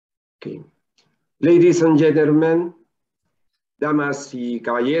Okay. Ladies and gentlemen, damas y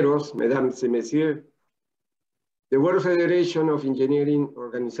caballeros, mesdames et messieurs, the World Federation of Engineering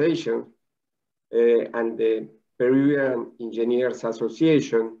Organization and the Peruvian Engineers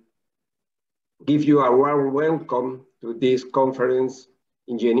Association give you a warm welcome to this conference,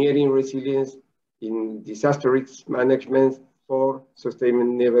 Engineering Resilience in Disaster Risk Management for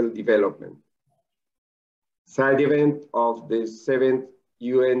Sustainable Development, side event of the 7th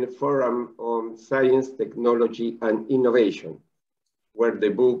UN Forum on Science, Technology, and Innovation, where the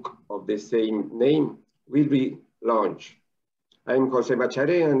book of the same name will be launched. I'm Jose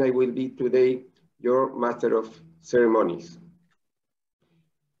Machare, and I will be today your Master of Ceremonies.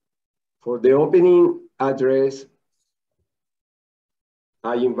 For the opening address,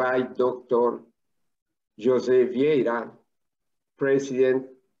 I invite Dr. Jose Vieira, President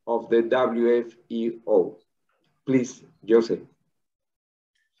of the WFEO. Please, Jose.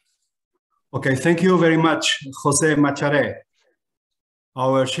 Okay, thank you very much, Jose Machare,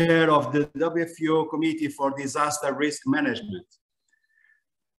 our chair of the WFEO Committee for Disaster Risk Management.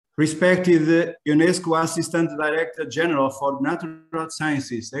 Respected UNESCO Assistant Director General for Natural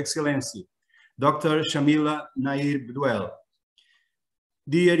Sciences, Excellency, Dr. Shamila Nair-Bedouelle.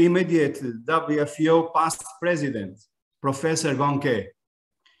 Dear immediate WFEO past President, Professor Gonke.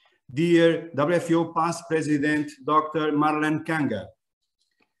 Dear WFEO past President, Dr. Marlene Kanga.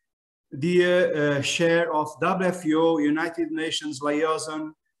 Dear Chair of WFEO United Nations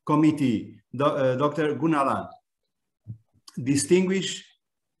Liaison Committee, Dr. Gunalan. Distinguished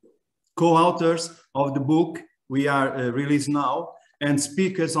co-authors of the book we are releasing now and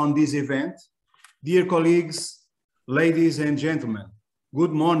speakers on this event, dear colleagues, ladies and gentlemen,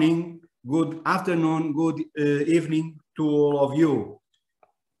 good morning, good afternoon, good evening to all of you.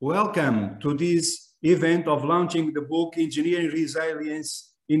 Welcome to this event of launching the book Engineering Resilience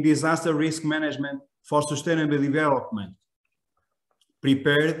in Disaster Risk Management for Sustainable Development,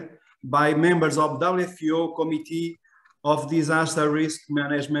 prepared by members of WFEO Committee of Disaster Risk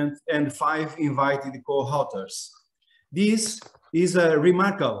Management and 5 invited co-authors. This is a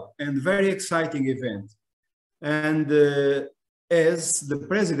remarkable and very exciting event. And as the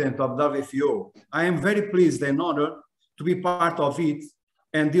president of WFEO, I am very pleased and honored to be part of it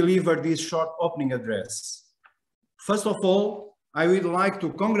and deliver this short opening address. First of all, I would like to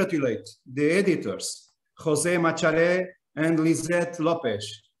congratulate the editors, Jose Machare and Lisette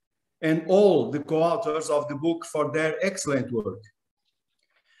Lopez, and all the co-authors of the book for their excellent work.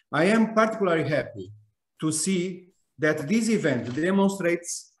 I am particularly happy to see that this event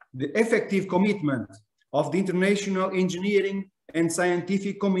demonstrates the effective commitment of the international engineering and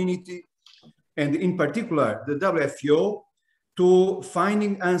scientific community, and in particular the WFEO, to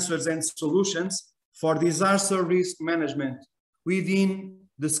finding answers and solutions for disaster risk management within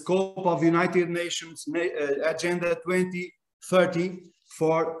the scope of United Nations Agenda 2030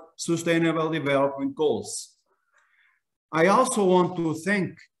 for Sustainable Development Goals. I also want to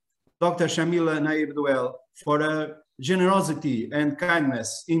thank Dr. Shamila Nair-Bedouelle for her generosity and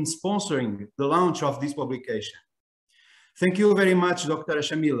kindness in sponsoring the launch of this publication. Thank you very much, Dr.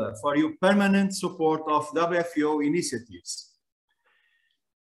 Shamila, for your permanent support of WFEO initiatives.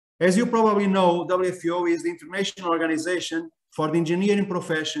 As you probably know, WFEO is the international organization for the engineering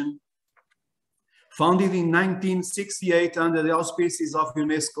profession, founded in 1968 under the auspices of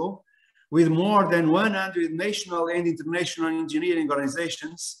UNESCO, with more than 100 national and international engineering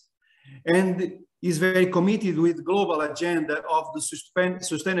organizations, and is very committed with the global agenda of the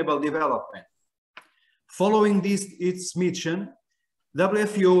sustainable development. Following its mission,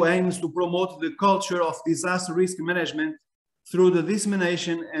 WFEO aims to promote the culture of disaster risk management through the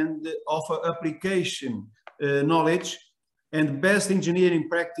dissemination and of application knowledge and best engineering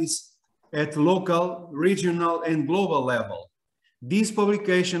practice at local, regional, and global level. This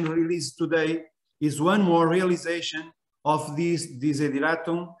publication released today is one more realization of this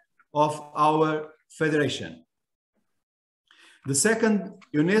desideratum of our federation. The second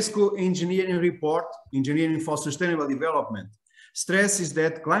UNESCO engineering report, Engineering for Sustainable Development, stresses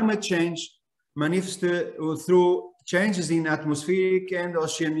that climate change manifested through changes in atmospheric and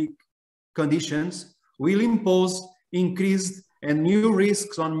oceanic conditions will impose increased and new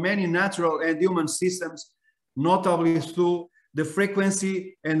risks on many natural and human systems, notably through the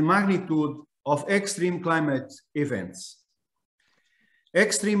frequency and magnitude of extreme climate events.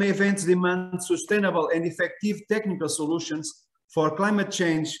 Extreme events demand sustainable and effective technical solutions for climate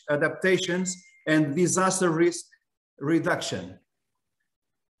change adaptations and disaster risk reduction,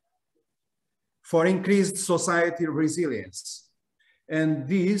 for increased society resilience. And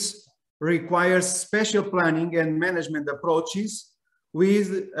this requires special planning and management approaches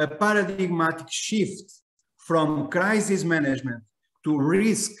with a paradigmatic shift from crisis management to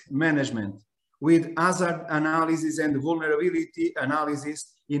risk management, with hazard analysis and vulnerability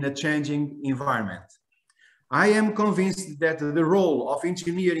analysis in a changing environment. I am convinced that the role of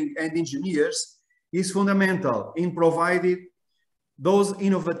engineering and engineers is fundamental in providing those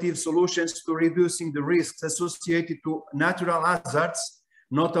innovative solutions to reducing the risks associated to natural hazards,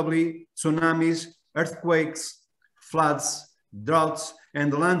 notably tsunamis, earthquakes, floods, droughts,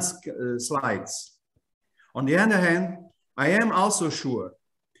 and landslides. On the other hand, I am also sure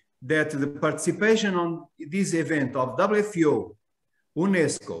that the participation on this event of WFEO,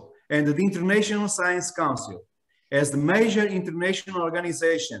 UNESCO, and the International Science Council as the major international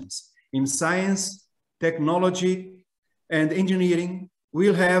organizations in science, technology, and engineering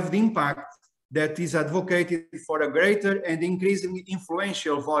will have the impact that is advocated for a greater and increasingly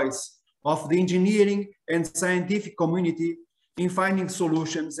influential voice of the engineering and scientific community in finding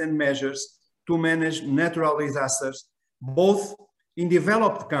solutions and measures to manage natural disasters, both in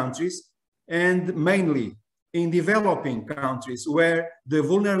developed countries and mainly in developing countries where the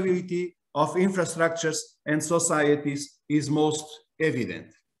vulnerability of infrastructures and societies is most evident.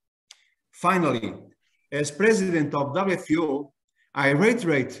 Finally, as president of WFEO, I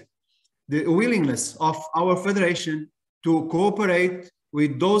reiterate the willingness of our federation to cooperate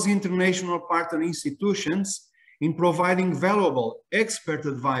with those international partner institutions in providing valuable expert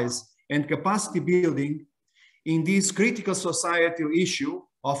advice and capacity building in this critical societal issue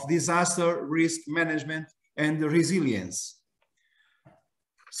of disaster risk management and resilience.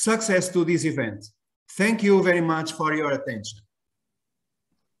 Success to this event. Thank you very much for your attention.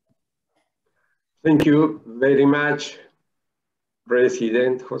 Thank you very much,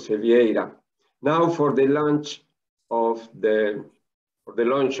 President Jose Vieira. Now for the launch of the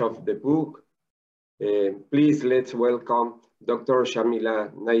book, please let's welcome Dr.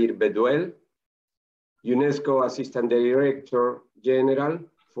 Shamila Nair-Bedouelle, UNESCO Assistant Director General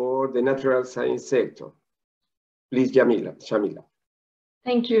for the Natural Science Sector. Please, Shamila.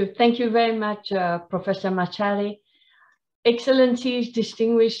 Thank you. Thank you very much, Professor Machare. Excellencies,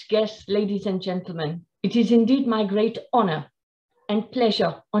 distinguished guests, ladies and gentlemen, it is indeed my great honor and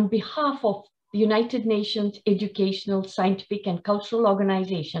pleasure on behalf of the United Nations Educational, Scientific and Cultural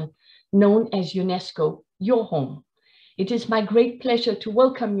Organization known as UNESCO, your home. It is my great pleasure to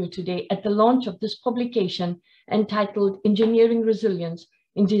welcome you today at the launch of this publication entitled Engineering Resilience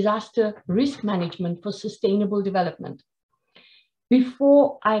in Disaster Risk Management for Sustainable Development.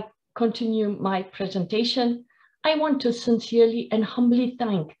 Before I continue my presentation, I want to sincerely and humbly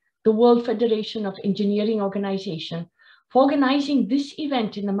thank the World Federation of Engineering Organization for organizing this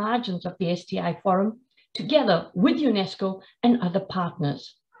event in the margins of the STI Forum, together with UNESCO and other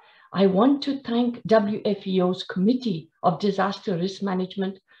partners. I want to thank WFEO's Committee of Disaster Risk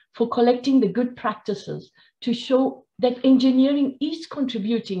Management for collecting the good practices to show that engineering is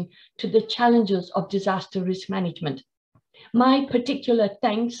contributing to the challenges of disaster risk management. My particular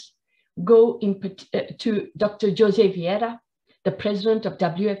thanks go to Dr. Jose Vieira, the president of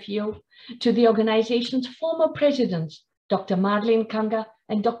WFEO, to the organization's former presidents, Dr. Marlene Kanga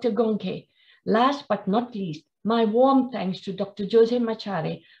and Dr. Gonke. Last but not least, my warm thanks to Dr. Jose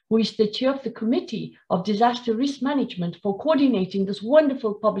Machare, who is the chair of the Committee of Disaster Risk Management, for coordinating this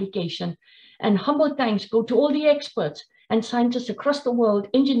wonderful publication. And humble thanks go to all the experts and scientists across the world,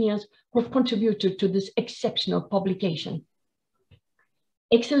 engineers who have contributed to this exceptional publication.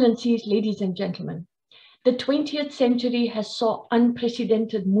 Excellencies, ladies and gentlemen, the 20th century has saw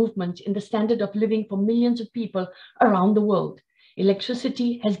unprecedented movements in the standard of living for millions of people around the world.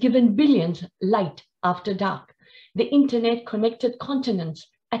 Electricity has given billions light after dark. The internet connected continents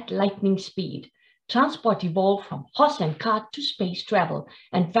at lightning speed. Transport evolved from horse and cart to space travel,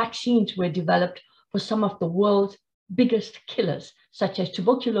 and vaccines were developed for some of the world's biggest killers, such as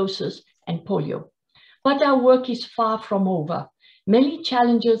tuberculosis and polio. But our work is far from over. Many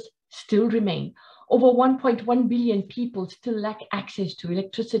challenges still remain. Over 1.1 billion people still lack access to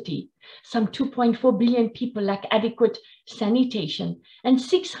electricity. Some 2.4 billion people lack adequate sanitation, and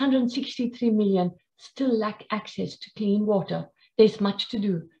 663 million still lack access to clean water. There's much to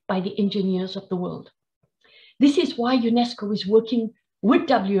do by the engineers of the world. This is why UNESCO is working with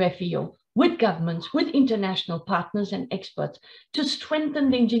WFEO, with governments, with international partners and experts to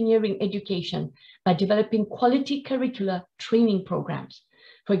strengthen the engineering education by developing quality curricular training programs.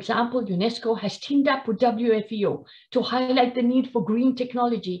 For example, UNESCO has teamed up with WFEO to highlight the need for green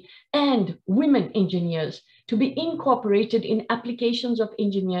technology and women engineers to be incorporated in applications of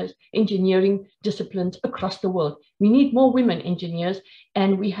engineering disciplines across the world. We need more women engineers,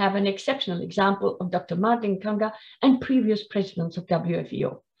 and we have an exceptional example of Dr. Madeleine Kanga and previous presidents of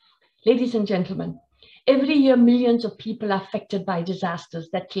WFEO. Ladies and gentlemen, every year millions of people are affected by disasters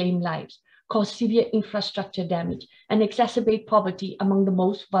that claim lives, cause severe infrastructure damage, and exacerbate poverty among the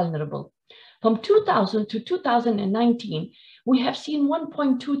most vulnerable. From 2000 to 2019, we have seen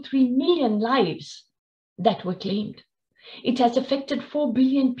 1.23 million lives that were claimed. It has affected 4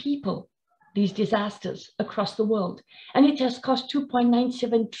 billion people, these disasters across the world, and it has cost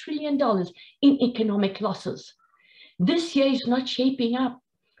 $2.97 trillion in economic losses. This year is not shaping up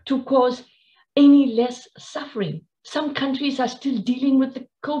to cause any less suffering. Some countries are still dealing with the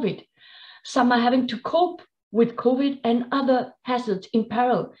COVID. Some are having to cope with COVID and other hazards in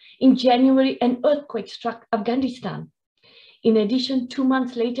parallel. In January, an earthquake struck Afghanistan. In addition, 2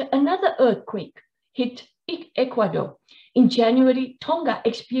 months later, another earthquake hit Ecuador. In January, Tonga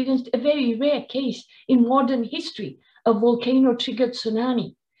experienced a very rare case in modern history, a volcano-triggered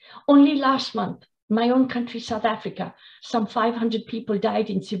tsunami. Only last month, my own country, South Africa, some 500 people died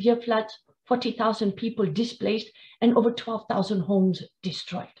in severe floods, 40,000 people displaced, and over 12,000 homes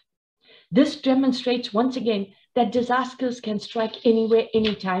destroyed. This demonstrates once again that disasters can strike anywhere,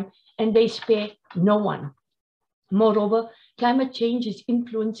 anytime, and they spare no one. Moreover, climate change is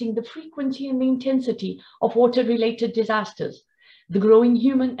influencing the frequency and the intensity of water-related disasters. The growing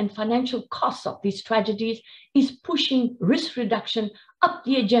human and financial costs of these tragedies is pushing risk reduction up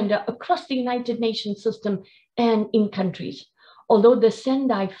the agenda across the United Nations system and in countries. Although the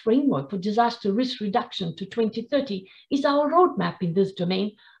Sendai framework for disaster risk reduction to 2030 is our roadmap in this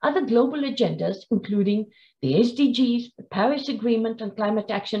domain, other global agendas, including the SDGs, the Paris Agreement on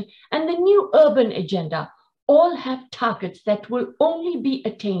Climate Action, and the new urban agenda, all have targets that will only be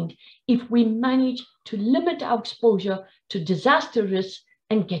attained if we manage to limit our exposure to disaster risks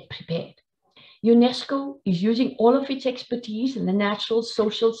and get prepared. UNESCO is using all of its expertise in the natural,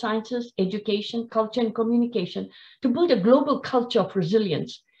 social sciences, education, culture, and communication to build a global culture of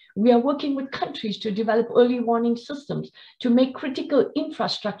resilience. We are working with countries to develop early warning systems to make critical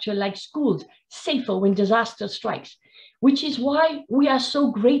infrastructure like schools safer when disaster strikes, which is why we are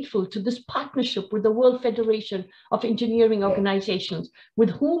so grateful to this partnership with the World Federation of Engineering Organizations,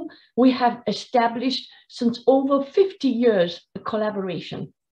 with whom we have established since over 50 years a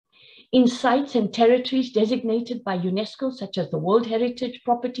collaboration. In sites and territories designated by UNESCO, such as the World Heritage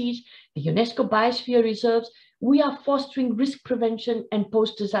Properties, the UNESCO Biosphere Reserves, we are fostering risk prevention and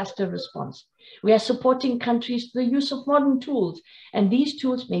post-disaster response. We are supporting countries through the use of modern tools, and these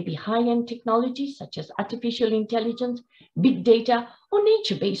tools may be high-end technologies such as artificial intelligence, big data, or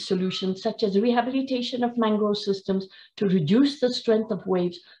nature-based solutions such as rehabilitation of mangrove systems to reduce the strength of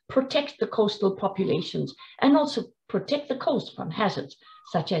waves, protect the coastal populations, and also protect the coast from hazards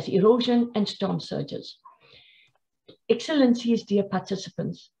such as erosion and storm surges. Excellencies, dear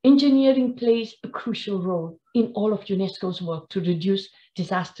participants, engineering plays a crucial role in all of UNESCO's work to reduce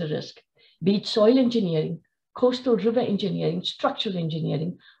disaster risk, be it soil engineering, coastal river engineering, structural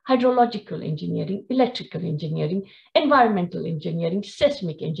engineering, hydrological engineering, electrical engineering, environmental engineering,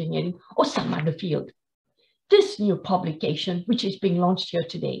 seismic engineering, or some other field. This new publication, which is being launched here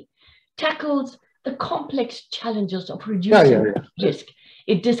today, tackles the complex challenges of reducing risk.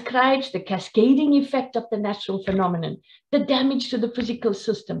 It describes the cascading effect of the natural phenomenon, the damage to the physical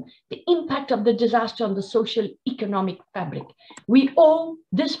system, the impact of the disaster on the social economic fabric. We owe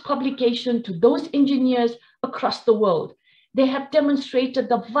this publication to those engineers across the world. They have demonstrated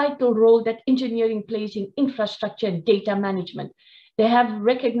the vital role that engineering plays in infrastructure and data management. They have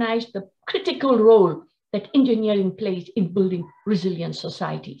recognized the critical role that engineering plays in building resilient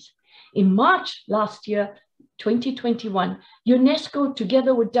societies. In March last year, 2021, UNESCO,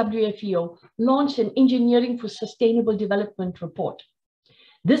 together with WFEO, launched an Engineering for Sustainable Development report.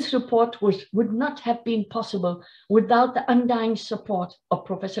 This report would not have been possible without the undying support of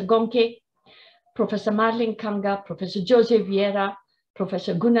Professor Gonke, Professor Madeleine Kanga, Professor Jose Vieira,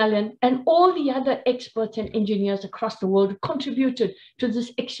 Professor Gunalen, and all the other experts and engineers across the world who contributed to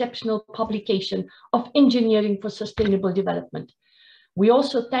this exceptional publication of Engineering for Sustainable Development. We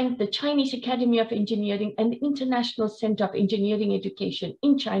also thank the Chinese Academy of Engineering and the International Center of Engineering Education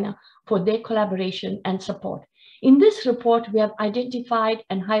in China for their collaboration and support. In this report, we have identified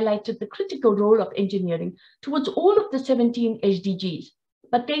and highlighted the critical role of engineering towards all of the 17 SDGs.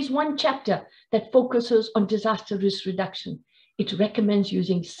 But there's one chapter that focuses on disaster risk reduction. It recommends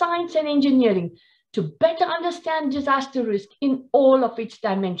using science and engineering to better understand disaster risk in all of its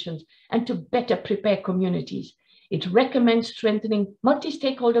dimensions and to better prepare communities. It recommends strengthening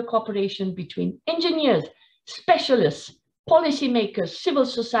multi-stakeholder cooperation between engineers, specialists, policymakers, civil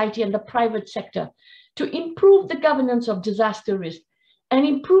society, and the private sector to improve the governance of disaster risk and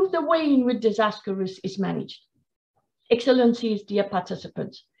improve the way in which disaster risk is managed. Excellencies, dear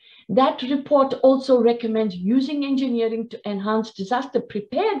participants, that report also recommends using engineering to enhance disaster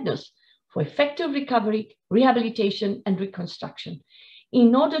preparedness for effective recovery, rehabilitation, and reconstruction.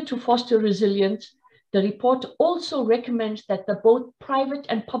 In order to foster resilience, the report also recommends that both private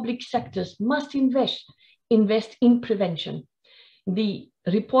and public sectors must invest in prevention. The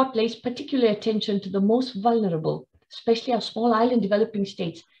report lays particular attention to the most vulnerable, especially our small island developing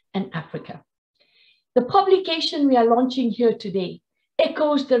states and Africa. The publication we are launching here today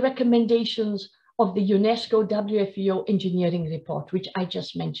echoes the recommendations of the UNESCO WFEO engineering report, which I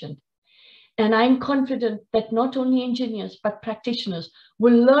just mentioned. And I'm confident that not only engineers, but practitioners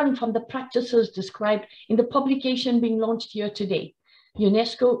will learn from the practices described in the publication being launched here today.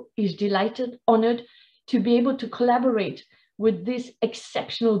 UNESCO is delighted, honored to be able to collaborate with this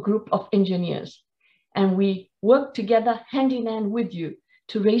exceptional group of engineers. And we work together hand in hand with you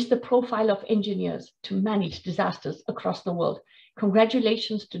to raise the profile of engineers to manage disasters across the world.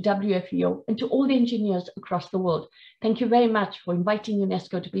 Congratulations to WFEO and to all the engineers across the world. Thank you very much for inviting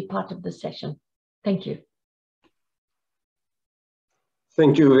UNESCO to be part of this session. Thank you.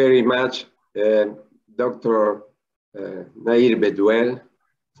 Thank you very much, Dr. Nair-Bedouelle,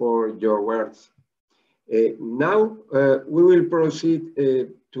 for your words. Now we will proceed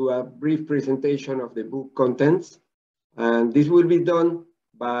to a brief presentation of the book contents, and this will be done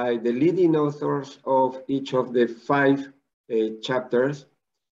by the leading authors of each of the 5 chapters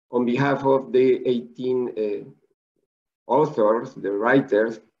on behalf of the 18 authors, the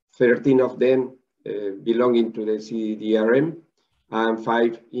writers, 13 of them belonging to the CDRM and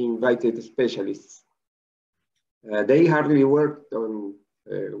 5 invited specialists. They hardly worked on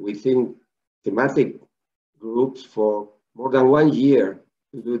within thematic groups for more than 1 year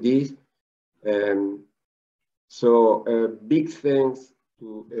to do this. So big thanks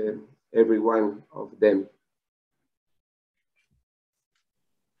to every one of them.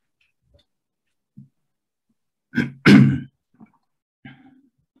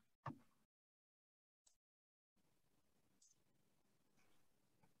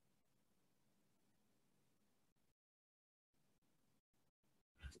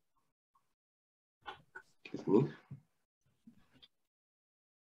 Excuse me.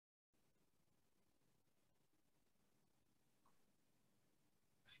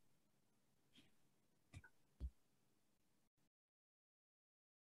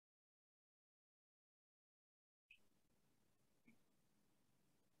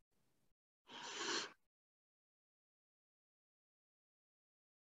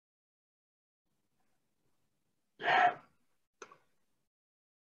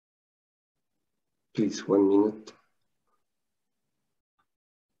 Please, 1 minute.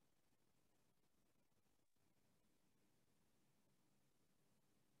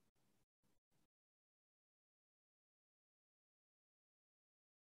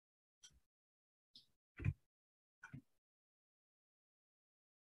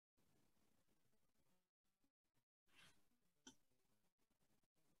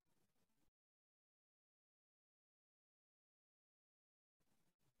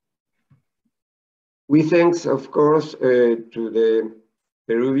 We thanks, of course, to the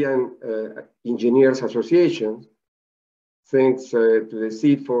Peruvian Engineers Association. Thanks to the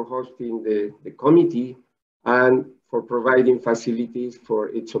SEED for hosting the committee and for providing facilities for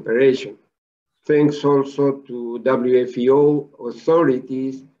its operation. Thanks also to WFEO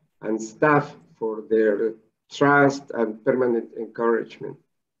authorities and staff for their trust and permanent encouragement.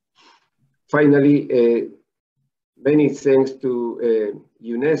 Finally, many thanks to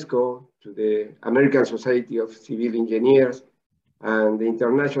UNESCO, to the American Society of Civil Engineers and the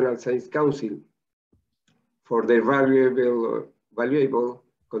International Science Council for their valuable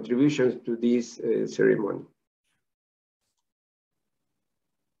contributions to this ceremony.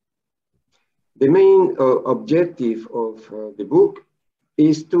 The main objective of the book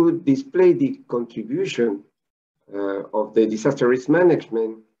is to display the contribution of the disaster risk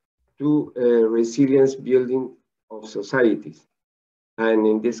management to resilience building of societies. And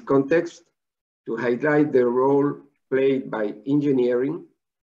in this context, to highlight the role played by engineering.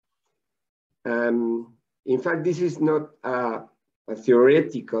 In fact, this is not a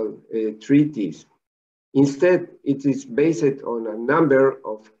theoretical treatise. Instead, it is based on a number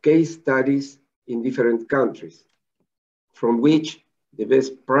of case studies in different countries, from which the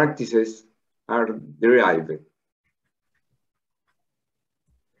best practices are derived.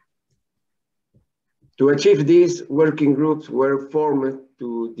 To achieve this, working groups were formed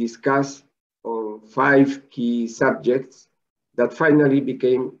to discuss on 5 key subjects that finally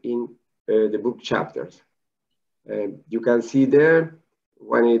became in the book chapters. You can see there,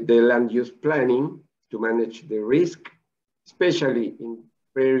 one is the land use planning to manage the risk, especially in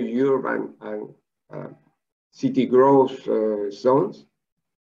peri-urban and city growth zones.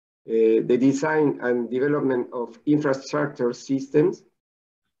 The design and development of infrastructure systems,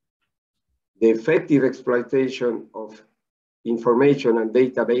 the effective exploitation of information and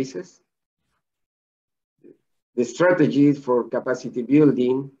databases, the strategies for capacity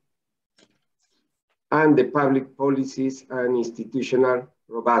building, and the public policies and institutional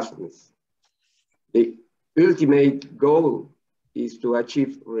robustness. The ultimate goal is to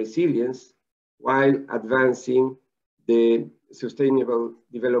achieve resilience while advancing the Sustainable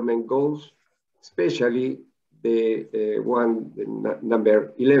Development Goals, especially the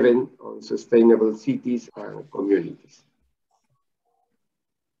number 11 on sustainable cities and communities.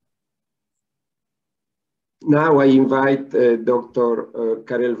 Now I invite Dr.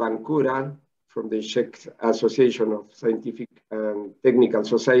 Karel van Kura from the Czech Association of Scientific and Technical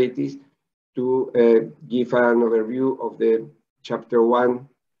Societies to give an overview of the Chapter 1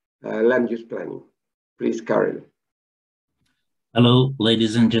 land use planning. Please, Karel. Hello,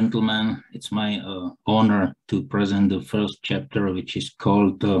 ladies and gentlemen. It's my honor to present the first chapter, which is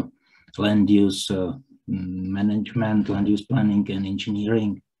called Land Use Management, Land Use Planning and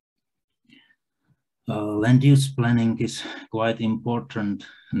Engineering. Land use planning is quite important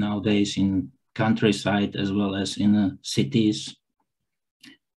nowadays in countryside as well as in cities,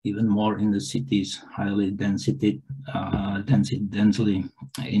 even more in the cities, highly densely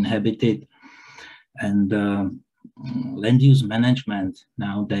inhabited. And land use management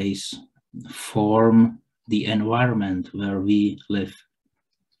nowadays form the environment where we live.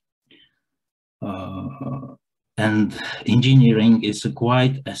 And engineering is a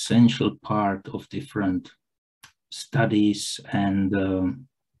quite essential part of different studies and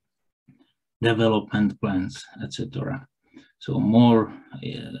development plans, etc. So more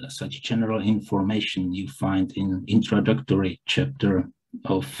such general information you find in introductory chapter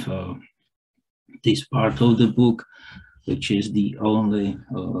of this part of the book, which is the only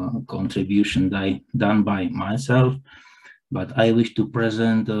contribution done by myself. But I wish to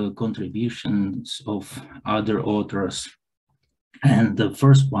present the contributions of other authors. And the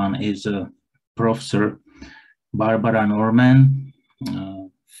first one is Professor Barbara Norman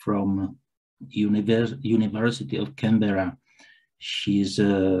from University of Canberra. She's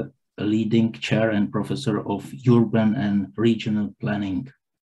a leading chair and professor of urban and regional planning.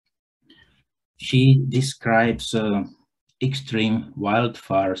 She describes extreme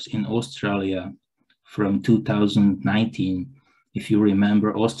wildfires in Australia from 2019. If you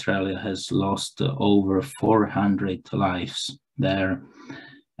remember, Australia has lost over 400 lives there.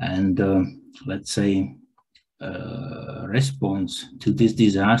 And let's say response to this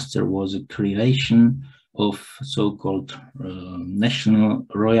disaster was a creation of so-called National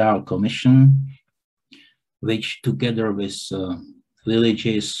Royal Commission, which together with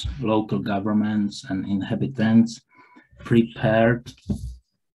villages, local governments and inhabitants prepared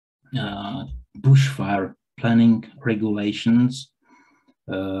bushfire planning regulations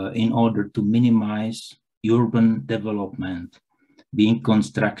in order to minimize urban development being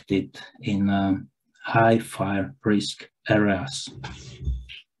constructed in high fire risk areas.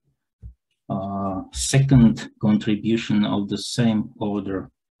 Second contribution of the same order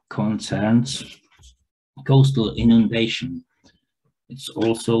concerns coastal inundation. It's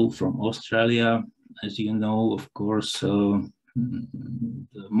also from Australia. As you know, of course,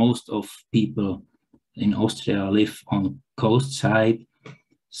 most of people in Austria live on coast side.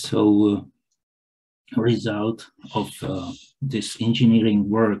 So result of this engineering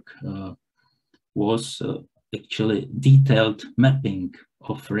work was actually detailed mapping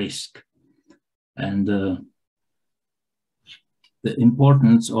of risk. And the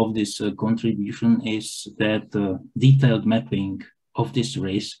importance of this contribution is that detailed mapping of this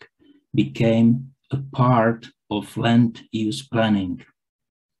risk became a part of land use planning.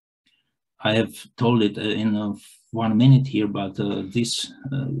 I have told it in 1 minute here, but this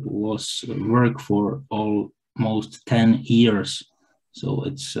was work for almost 10 years. So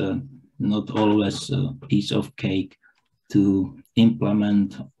it's not always a piece of cake to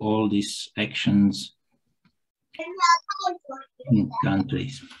implement all these actions in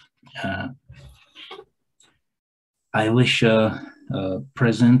countries. I wish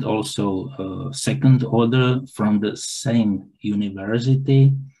present also second order from the same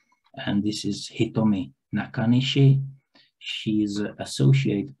university, and this is Hitomi Nakanishi. She is an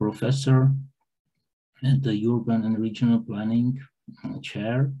associate professor at the Urban and Regional Planning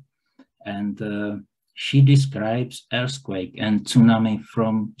chair, and she describes earthquake and tsunami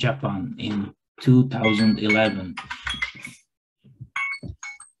from Japan in 2011.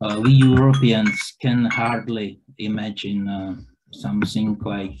 We Europeans can hardly imagine something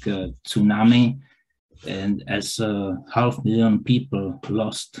like tsunami, and as 500,000 people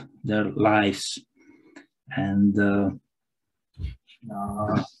lost their lives. And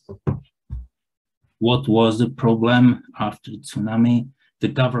what was the problem after tsunami? The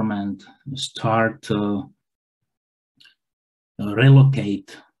government start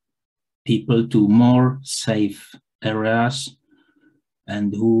relocate people to more safe areas,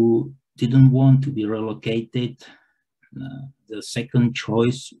 and who didn't want to be relocated, the second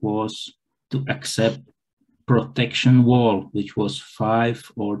choice was to accept protection wall, which was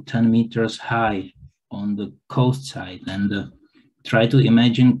 5 or 10 meters high on the coast side, and try to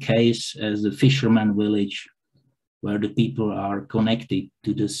imagine case as a fisherman village where the people are connected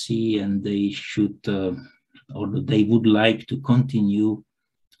to the sea, and they should or they would like to continue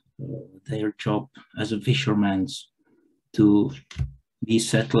their job as a fisherman, to be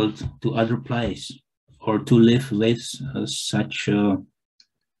settled to other place, or to live with such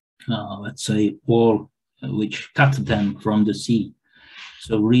let's say wall which cut them from the sea.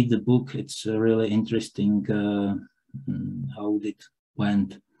 So read the book, it's really interesting how it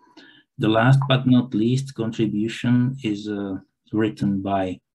went. The last but not least contribution is written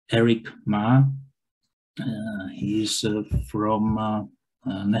by Eric Ma. He is from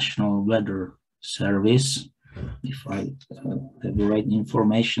National Weather Service, if I have the right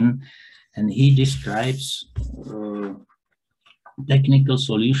information, and he describes technical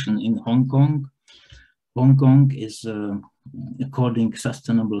solution in Hong Kong. Hong Kong is, according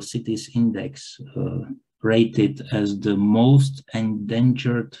Sustainable Cities Index, rated as the most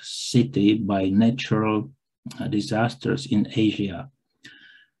endangered city by natural disasters in Asia.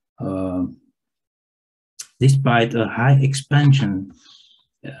 Despite a high exposition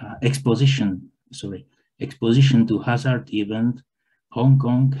to hazard event, Hong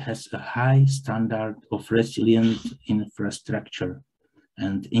Kong has a high standard of resilient infrastructure,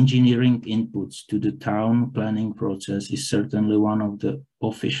 and engineering inputs to the town planning process is certainly one of the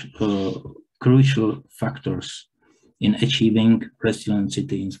crucial factors in achieving resilient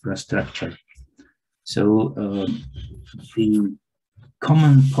city infrastructure. So the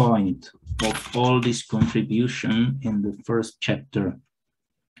common point of all this contribution in the first chapter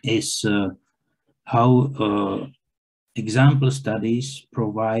is how example studies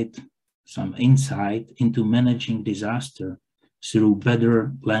provide some insight into managing disaster through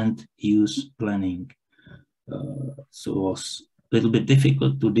better land use planning. So it was a little bit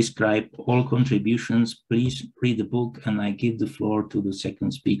difficult to describe all contributions. Please read the book, and I give the floor to the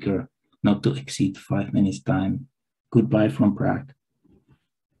second speaker, not to exceed 5 minutes time. Goodbye from Prague.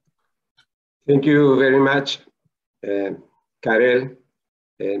 Thank you very much, Karel.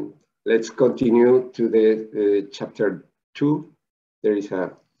 And let's continue to the chapter 2. There is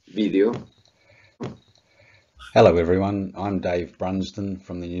a video. Hello everyone, I'm Dave Brunsden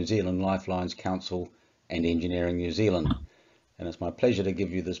from the New Zealand Lifelines Council and Engineering New Zealand, and it's my pleasure to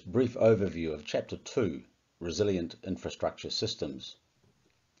give you this brief overview of Chapter 2, Resilient Infrastructure Systems.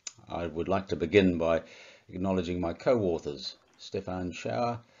 I would like to begin by acknowledging my co-authors, Stefan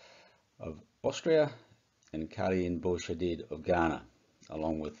Schauer of Austria and Karine Bourchadid of Ghana,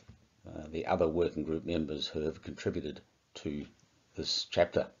 along with the other working group members who have contributed to this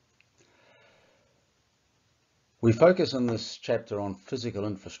chapter. We focus in this chapter on physical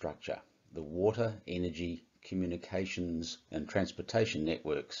infrastructure, the water, energy, communications and transportation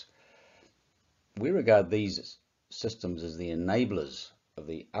networks. We regard these systems as the enablers of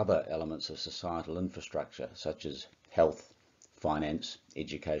the other elements of societal infrastructure, such as health, finance,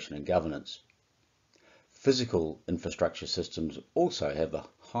 education and governance. Physical infrastructure systems also have a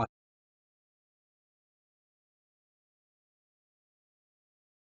high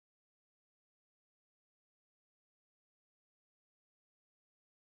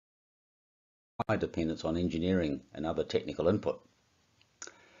dependence on engineering and other technical input.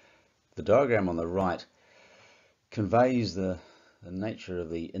 The diagram on the right conveys the nature of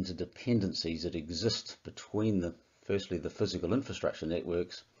the interdependencies that exist between firstly the physical infrastructure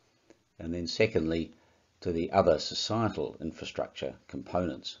networks, and then secondly to the other societal infrastructure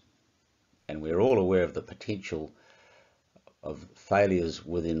components. And we're all aware of the potential of failures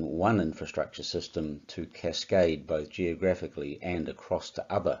within one infrastructure system to cascade both geographically and across to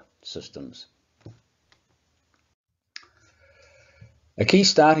other systems. A key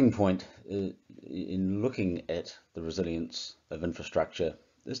starting point in looking at the resilience of infrastructure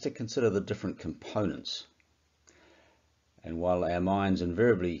is to consider the different components. And while our minds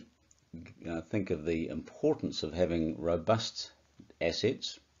invariably think of the importance of having robust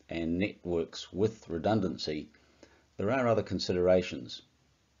assets and networks with redundancy, there are other considerations.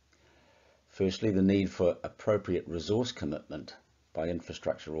 Firstly, the need for appropriate resource commitment by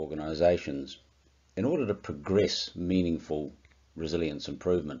infrastructure organisations in order to progress meaningful resilience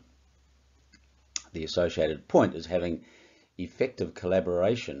improvement. The associated point is having effective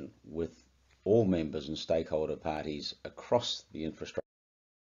collaboration with all members and stakeholder parties across the infrastructure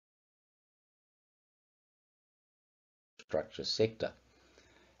sector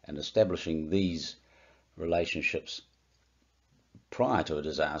and establishing these relationships prior to a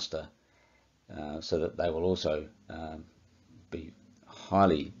disaster so that they will also be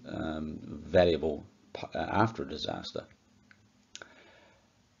highly valuable after a disaster.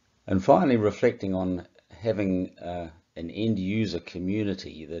 And finally, reflecting on having an end user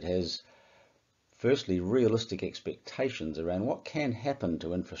community that has firstly realistic expectations around what can happen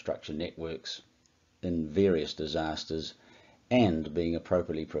to infrastructure networks in various disasters and being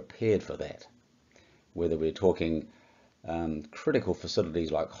appropriately prepared for that, whether we're talking critical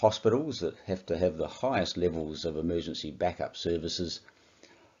facilities like hospitals that have to have the highest levels of emergency backup services,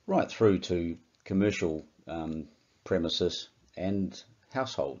 right through to commercial premises and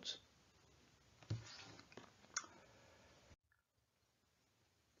households.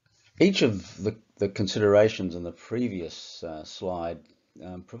 Each of the considerations in the previous slide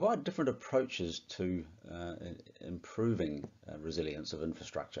provide different approaches to improving resilience of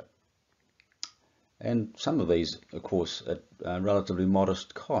infrastructure. And some of these, of course, at relatively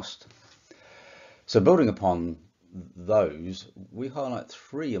modest cost. So building upon those, we highlight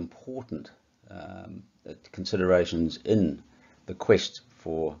three important considerations in the quest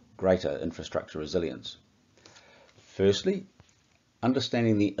for greater infrastructure resilience. Firstly,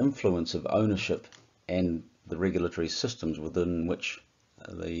 understanding the influence of ownership and the regulatory systems within which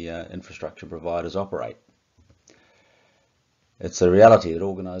the infrastructure providers operate. It's the reality that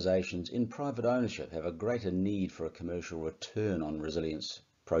organisations in private ownership have a greater need for a commercial return on resilience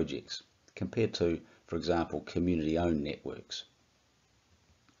projects compared to, for example, community-owned networks.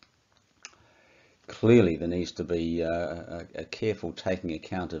 Clearly, there needs to be a careful taking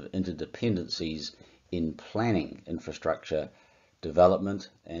account of interdependencies in planning infrastructure development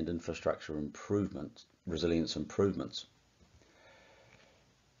and infrastructure improvement, resilience improvements.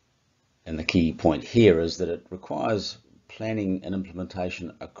 And the key point here is that it requires planning and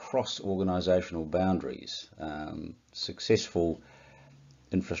implementation across organisational boundaries. Successful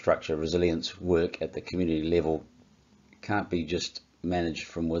infrastructure resilience work at the community level can't be just managed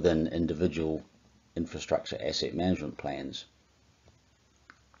from within individual infrastructure asset management plans.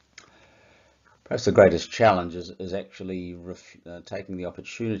 Perhaps the greatest challenge is actually taking the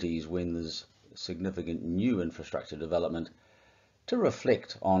opportunities when there's significant new infrastructure development to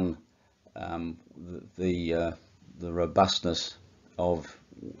reflect on the robustness of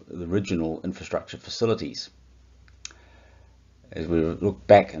the original infrastructure facilities. As we look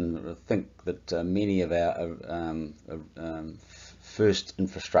back and think that many of our first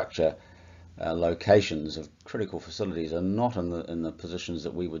infrastructure locations of critical facilities are not in the positions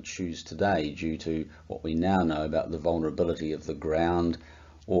that we would choose today due to what we now know about the vulnerability of the ground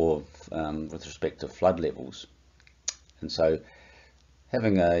or with respect to flood levels. And so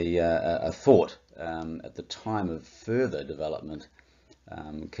having a thought at the time of further development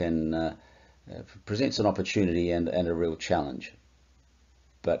presents an opportunity and a real challenge.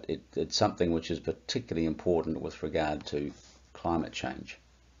 But it's something which is particularly important with regard to climate change.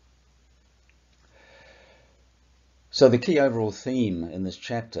 So the key overall theme in this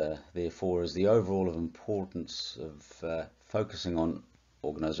chapter, therefore, is the overall importance of focusing on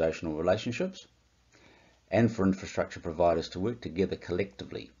organisational relationships and for infrastructure providers to work together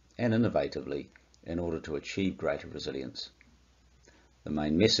collectively and innovatively in order to achieve greater resilience. The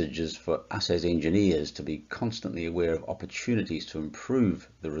main message is for us as engineers to be constantly aware of opportunities to improve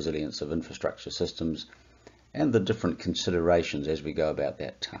the resilience of infrastructure systems and the different considerations as we go about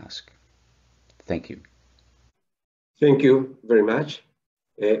that task. Thank you. Thank you very much.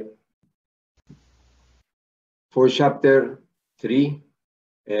 For chapter 3,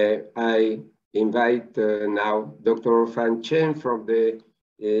 I invite now Dr. Fan Chen from the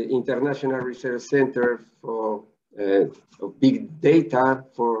International Research Center for Big Data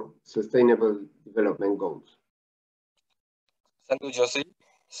for Sustainable Development Goals. Thank you, Jesse.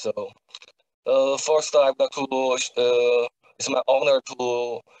 So first, I'd like to, it's my honor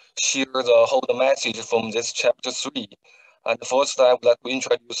to share the whole message from this chapter 3 And first, I would like to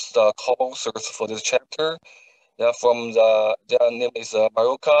introduce the co-authors for this chapter. Their name is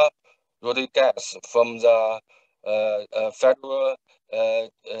Maruca Rodriguez from the Federal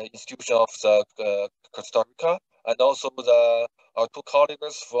Institution of Costa Rica, and also our two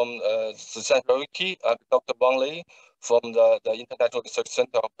colleagues from Central Ricky, Dr. Wang Li from the International Research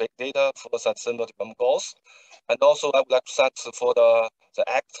Center of Big Data for Sustainable Development Goals. And also I would like to thank for the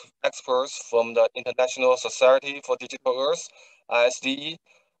experts from the International Society for Digital Earth, ASCE,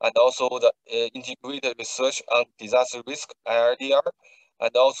 and also the Integrated Research on Disaster Risk, IRDR,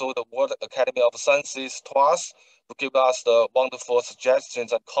 and also the World Academy of Sciences, TWAS, to give us the wonderful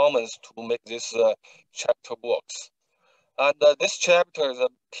suggestions and comments to make this chapter works. And this chapter, the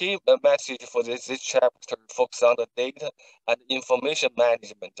key message for this chapter focuses on the data and information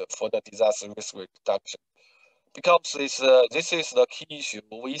management for the disaster risk reduction. Because this is the key issue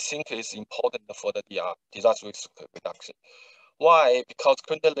we think is important for the disaster risk reduction. Why? Because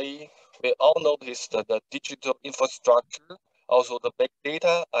currently we all notice that the digital infrastructure, also the big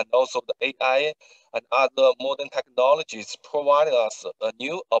data, and also the AI and other modern technologies provide us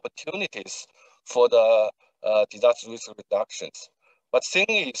new opportunities for the disaster risk reductions. But thing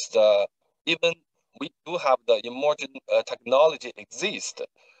is, even we do have the emerging technology exist,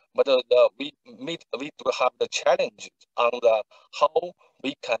 but we do have the challenge on how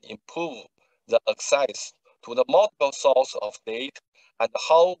we can improve the access to the multiple source of data and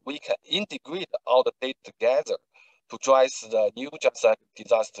how we can integrate all the data together to drive the new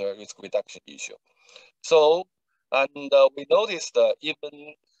disaster risk reduction issue. So, and we noticed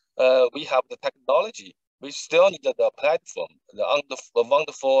even we have the technology, we still need the platform, the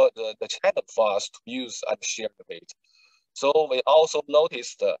wonderful the channel for us to use and share the data. So we also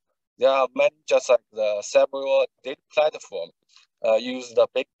noticed there are many, just like the several data platforms use the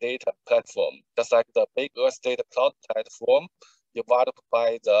big data platform, just like the Big Earth Data Cloud platform developed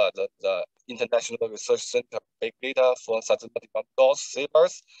by the International Research Center Big Data for Sustainable Development Goals,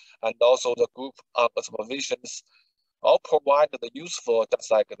 SABERS, and also the group of observations all provide the useful, just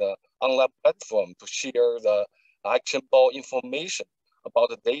like the online platform to share the actionable information about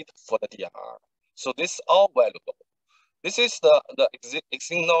the data for the DRR. So this is all valuable. This is the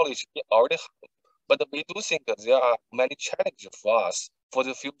existing knowledge we already have, but we do think that there are many challenges for us for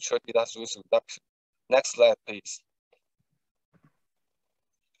the future disaster risk reduction. Next slide, please.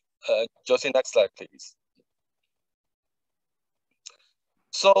 Josie, next slide, please.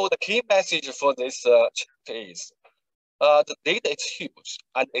 So the key message for this chapter is the data is huge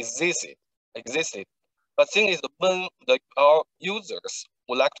and existed. But the thing is, when our users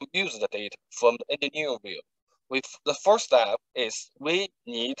would like to use the data from the engineering view, the first step is we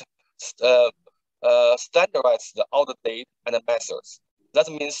need standardize all the data and the methods. That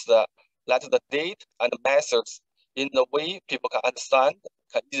means that the data and the methods in the way people can understand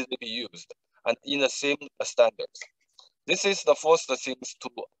can easily be used and in the same standards. This is the first thing to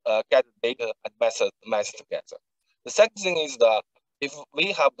get data and method together. The second thing is that if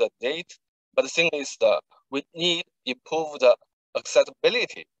we have the data, but the thing is that we need to improve the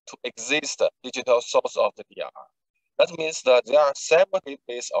accessibility to exist digital source of the DRR. That means that there are several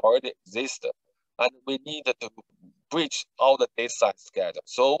databases already exist, and we need to bridge all the data sets together.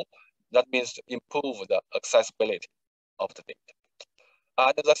 So that means to improve the accessibility of the data.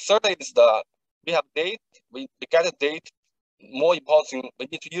 And the third is that we have data, we get the data, more important, we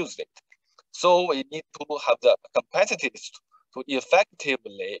need to use it. So we need to have the capacities to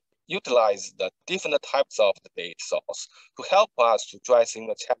effectively utilize the different types of the data source to help us to addressing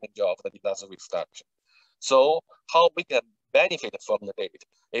the challenge of the disaster risk reduction. So how we can benefit from the data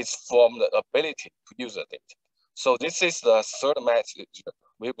is from the ability to use the data. So this is the third message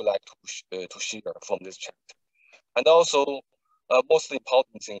we would like to share from this chapter. And also, most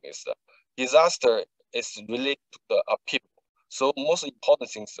important thing is that disaster is related to the people. So most important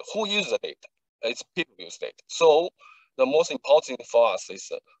thing is who use the data. It's people use data. So the most important thing for us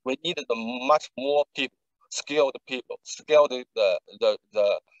is we need much more people, skilled the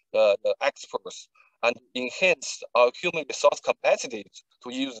experts, and enhance our human resource capacity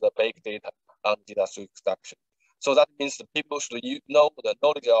to use the big data on disaster reduction. So that means the people should know the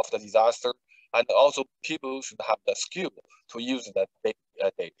knowledge of the disaster, and also people should have the skill to use that big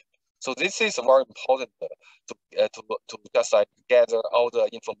data. So this is very important to just like gather all the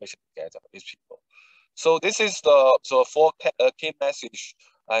information together with people. So this is the four key message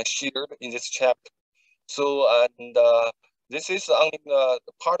I shared in this chapter. So and this is only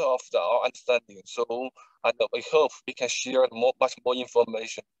part of our understanding. So and we hope we can share much more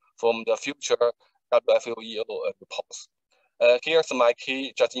information from the future WFEO reports. Here's my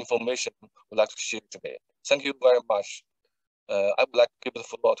key just information I would like to share today. Thank you very much. I would like to give the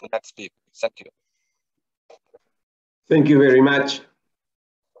floor to next speaker. Thank you. Thank you very much.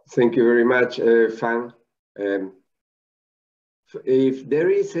 Thank you very much, Fan. If there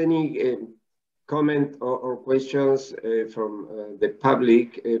is any comment or questions from the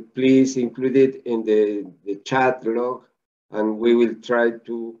public, please include it in the chat log, and we will try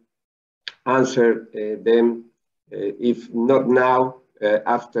to answer them, if not now,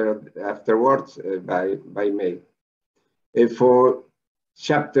 afterwards by mail. For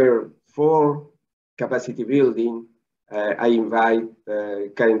chapter 4, capacity building, I invite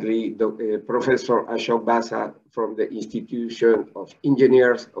kindly Professor Ashok Basa from the Institution of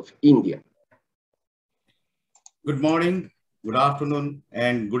Engineers of India. Good morning, good afternoon,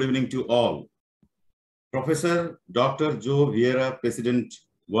 and good evening to all. Professor Dr. Joe Vieira, President,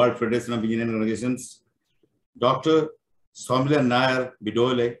 World Federation of Engineering Organizations, Dr. Shamila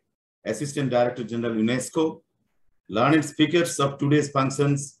Nair-Bedouelle, Assistant Director General, UNESCO, learned speakers of today's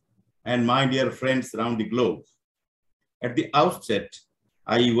functions, and my dear friends around the globe. At the outset,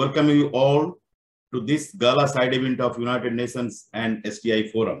 I welcome you all to this gala side event of United Nations and STI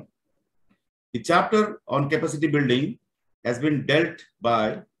Forum. The chapter on capacity building has been dealt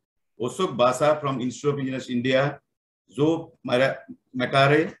by Ashok Basa from Institute of Engineers India, Joe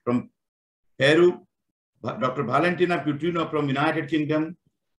Macare from Peru, Dr. Valentina Putrino from United Kingdom,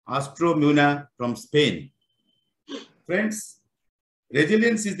 Astro Muna from Spain. Friends,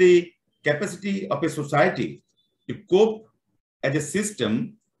 resilience is the capacity of a society to cope as a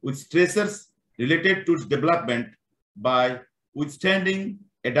system with stressors related to its development by withstanding,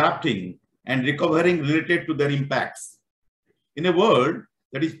 adapting, and recovering related to their impacts. In a world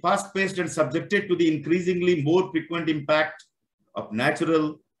that is fast-paced and subjected to the increasingly more frequent impact of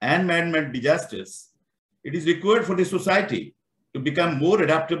natural and man-made disasters, it is required for the society to become more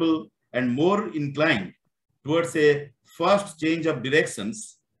adaptable and more inclined towards a fast change of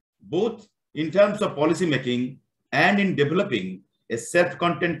directions, both in terms of policy making and in developing a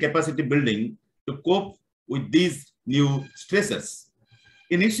self-contained capacity building to cope with these new stressors.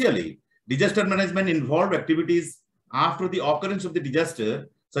 Initially, disaster management involved activities after the occurrence of the disaster,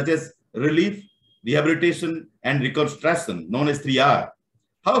 such as relief, rehabilitation, and reconstruction, known as 3R.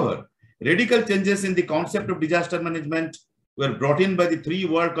 However, radical changes in the concept of disaster management were brought in by the 3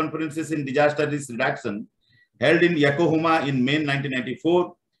 World Conferences in Disaster Risk Reduction held in Yokohama in May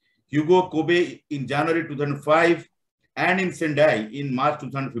 1994, Hugo Kobe in January 2005, and in Sendai in March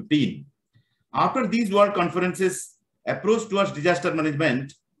 2015. After these World Conferences, approach towards disaster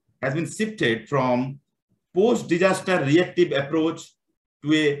management has been shifted from post-disaster reactive approach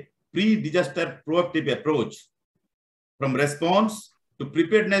to a pre-disaster proactive approach, from response to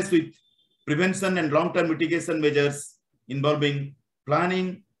preparedness with prevention and long-term mitigation measures involving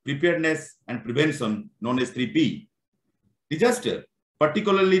planning, preparedness, and prevention, known as 3P. Disaster,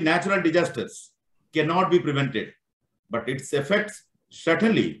 particularly natural disasters, cannot be prevented, but its effects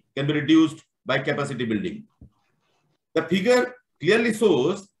certainly can be reduced by capacity building. The figure clearly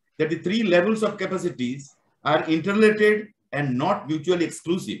shows that the 3 levels of capacities are interrelated and not mutually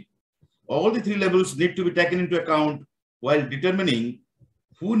exclusive. All the 3 levels need to be taken into account while determining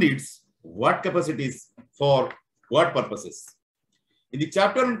who needs what capacities for what purposes. In the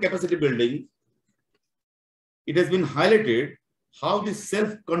chapter on capacity building, it has been highlighted how the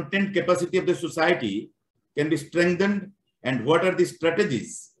self-contained capacity of the society can be strengthened and what are the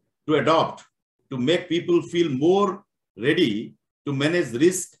strategies to adopt to make people feel more ready to manage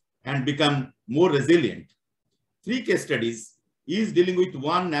risk and become more resilient. 3 case studies, each dealing with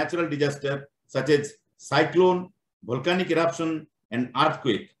one natural disaster such as cyclone, volcanic eruption, and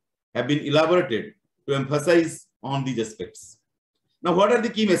earthquake, have been elaborated to emphasize on these aspects. Now, what are the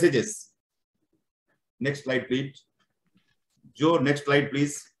key messages? Next slide, please. Joe, next slide,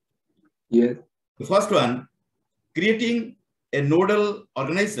 please. Yes. The first one, creating a nodal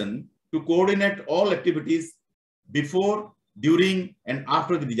organization to coordinate all activities before, during, and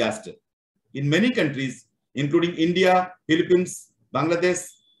after the disaster. In many countries, including India, Philippines, Bangladesh,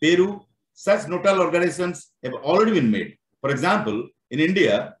 Peru, such nodal organizations have already been made. For example, in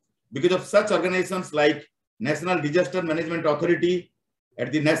India, because of such organizations like National Disaster Management Authority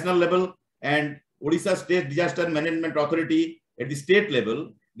at the national level and Odisha State Disaster Management Authority at the state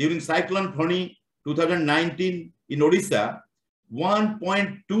level, during Cyclone Phani 2019 in Odisha,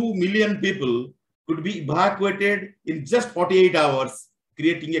 1.2 million people could be evacuated in just 48 hours,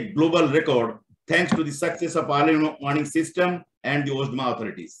 creating a global record thanks to the success of early warning system and the OSDMA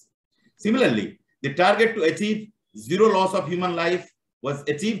authorities. Similarly, the target to achieve zero loss of human life was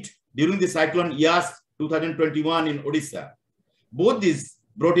achieved during the cyclone Yas 2021 in Odisha. Both these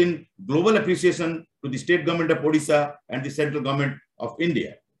brought in global appreciation to the state government of Odisha and the central government of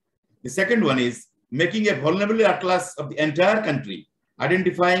India. The second one is making a vulnerability atlas of the entire country,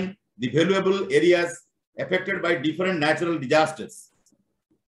 identifying the valuable areas affected by different natural disasters.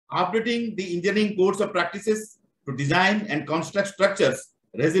 Updating the engineering codes of practices to design and construct structures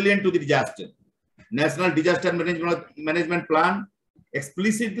resilient to the disaster. National Disaster Management Plan,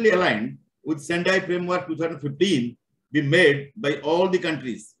 explicitly aligned with Sendai Framework 2015, be made by all the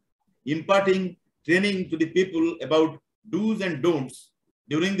countries, imparting training to the people about do's and don'ts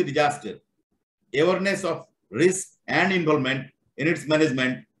during the disaster. Awareness of risk and involvement in its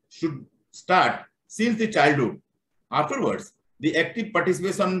management should start since the childhood. Afterwards, the active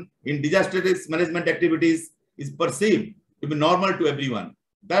participation in disaster risk management activities is perceived to be normal to everyone.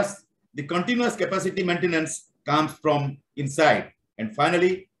 Thus, the continuous capacity maintenance comes from inside. And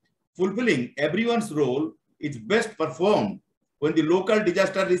finally, fulfilling everyone's role is best performed when the local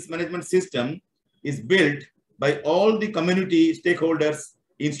disaster risk management system is built by all the community stakeholders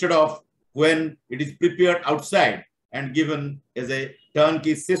instead of when it is prepared outside and given as a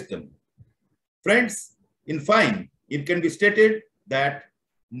turnkey system. Friends, in fine, it can be stated that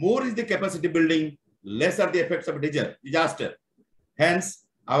more is the capacity building, less are the effects of disaster. Hence,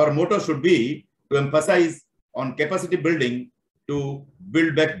 our motto should be to emphasize on capacity building to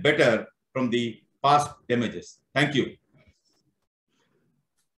build back better from the past damages. Thank you.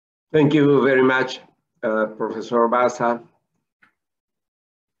 Thank you very much, Professor Basa.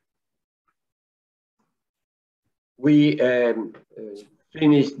 We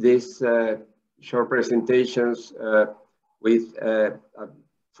finished this short presentations with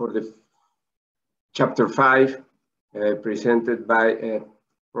for the chapter 5 presented by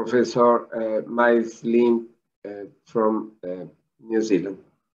Professor Miles Lim from New Zealand.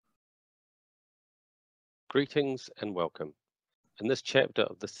 Greetings and welcome. In this chapter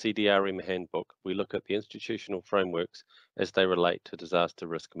of the CDRM Handbook, we look at the institutional frameworks as they relate to disaster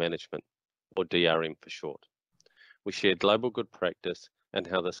risk management, or DRM for short. We share global good practice and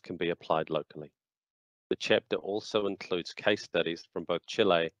how this can be applied locally. The chapter also includes case studies from both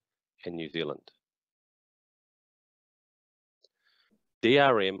Chile and New Zealand.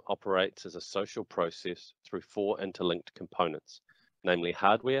 DRM operates as a social process through 4 interlinked components, namely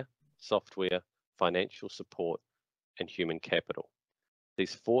hardware, software, financial support, and human capital.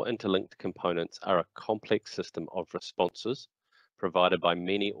 These 4 interlinked components are a complex system of responses provided by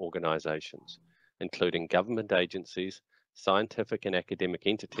many organizations, including government agencies, scientific and academic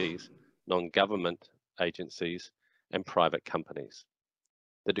entities, non-government agencies, and private companies.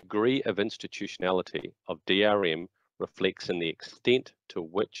 The degree of institutionality of DRM reflects in the extent to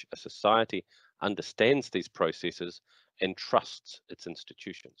which a society understands these processes and trusts its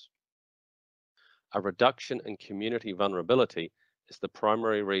institutions. A reduction in community vulnerability is the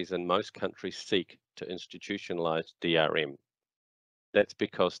primary reason most countries seek to institutionalize DRM. That's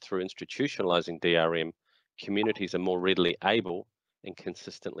because through institutionalizing DRM, communities are more readily able and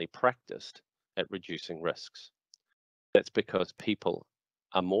consistently practiced at reducing risks. That's because people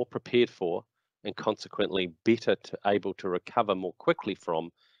are more prepared for and consequently better able to recover more quickly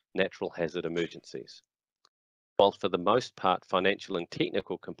from natural hazard emergencies. While for the most part, financial and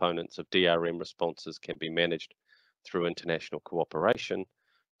technical components of DRM responses can be managed through international cooperation,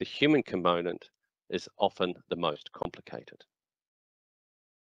 the human component is often the most complicated.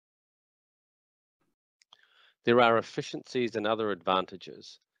 There are efficiencies and other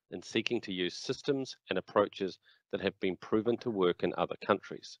advantages in seeking to use systems and approaches that have been proven to work in other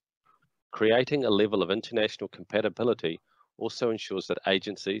countries. Creating a level of international compatibility also ensures that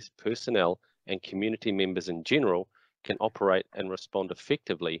agencies, personnel, and community members in general can operate and respond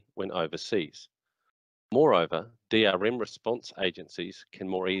effectively when overseas. Moreover, DRM response agencies can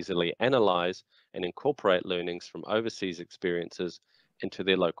more easily analyze and incorporate learnings from overseas experiences into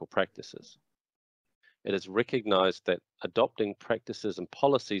their local practices. It is recognized that adopting practices and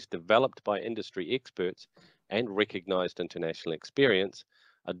policies developed by industry experts and recognized international experience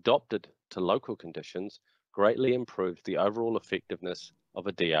adopted to local conditions greatly improves the overall effectiveness of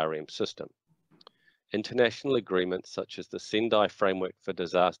a DRM system. International agreements such as the Sendai Framework for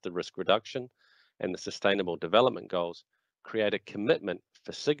Disaster Risk Reduction and the Sustainable Development Goals create a commitment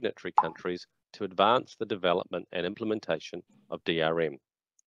for signatory countries to advance the development and implementation of DRM.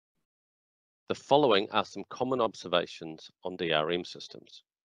 The following are some common observations on DRM systems.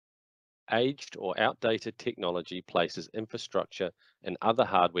 Aged or outdated technology places infrastructure and other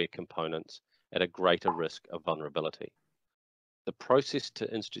hardware components at a greater risk of vulnerability. The process to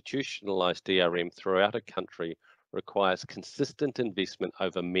institutionalize DRM throughout a country requires consistent investment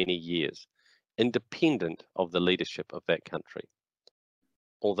over many years, independent of the leadership of that country.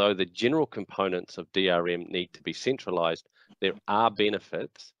 Although the general components of DRM need to be centralized, there are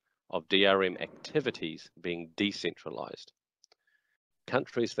benefits of DRM activities being decentralized.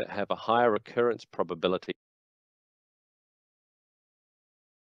 Countries that have a higher occurrence probability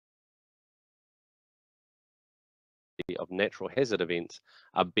of natural hazard events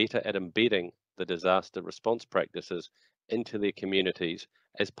are better at embedding the disaster response practices into their communities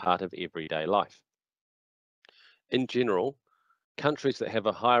as part of everyday life. In general, countries that have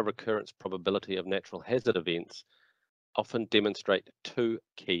a higher recurrence probability of natural hazard events often demonstrate two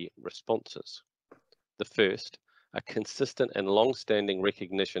key responses. The first, a consistent and long-standing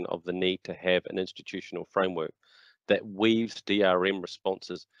recognition of the need to have an institutional framework that weaves DRM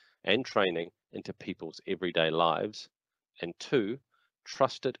responses and training into people's everyday lives. And two,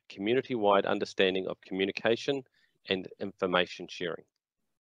 trusted community-wide understanding of communication and information sharing.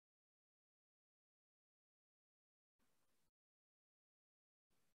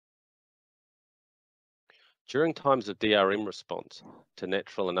 During times of DRM response to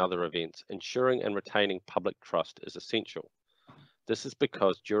natural and other events, ensuring and retaining public trust is essential. This is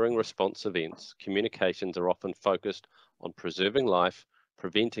because during response events, communications are often focused on preserving life,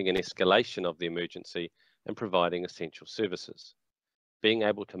 preventing an escalation of the emergency, and providing essential services. Being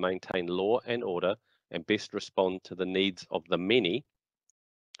able to maintain law and order and best respond to the needs of the many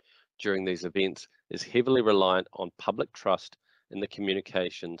during these events is heavily reliant on public trust in the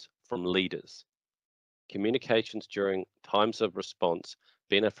communications from leaders. Communications during times of response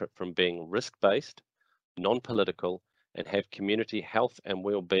benefit from being risk-based, non-political, and have community health and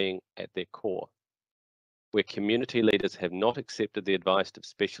well-being at their core. Where community leaders have not accepted the advice of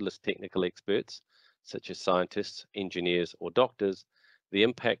specialist technical experts, such as scientists, engineers, or doctors, the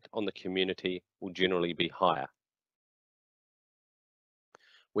impact on the community will generally be higher.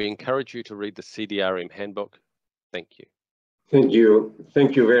 We encourage you to read the CDRM handbook. Thank you. Thank you.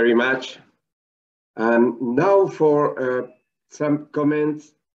 Thank you very much. And now for some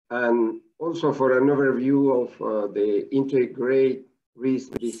comments and also for an overview of the Integrated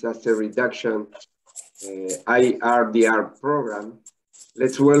Risk Disaster Reduction IRDR program.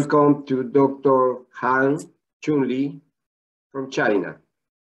 Let's welcome to Dr. Han Chunli from China,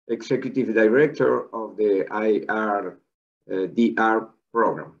 Executive Director of the IRDR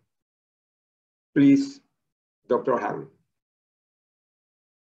program. Please, Dr. Han.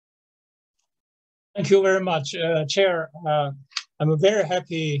 Thank you very much, Chair. I'm very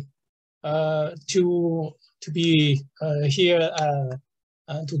happy to be here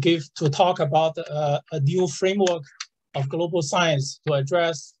to talk about a new framework of global science to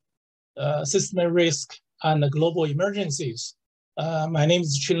address systemic risk and global emergencies. My name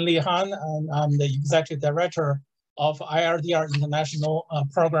is Chunli Han, and I'm the Executive Director of IRDR International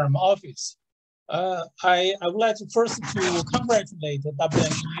Program Office. I would like to first to congratulate the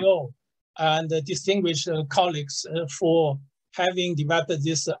WFEO and the distinguished colleagues for having developed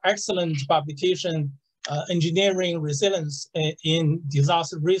this excellent publication, Engineering Resilience in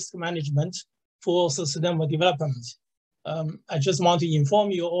Disaster Risk Management for Sustainable Development. I just want to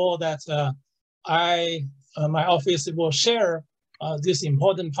inform you all that my office will share this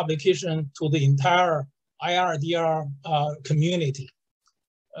important publication to the entire IRDR community.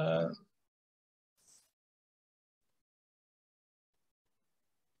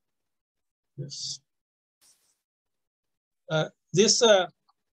 Yes.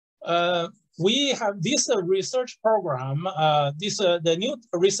 We have this research program. The new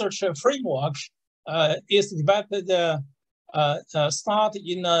research framework is developed start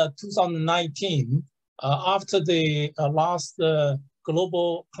in 2019 after the last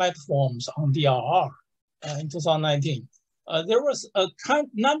global platforms on DRR in 2019. There was a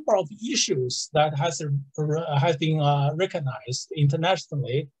number of issues that has been recognized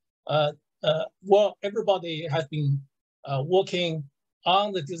internationally. Well, everybody has been working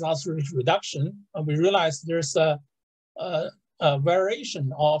on the disaster risk reduction. We realize there's a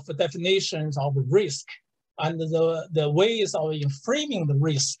variation of definitions of risk and the ways of framing the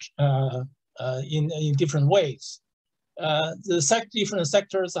risk in different ways. The different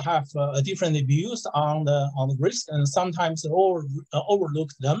sectors have different views on the risk, and sometimes overlook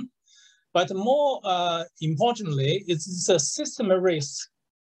them. But more importantly, it's a systemic risk,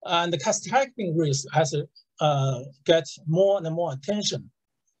 and the cascading risk has get more and more attention.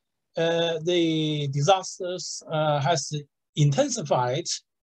 The disasters has intensified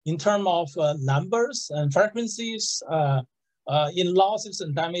in terms of numbers and frequencies, in losses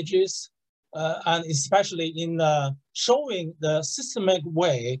and damages, and especially in showing the systemic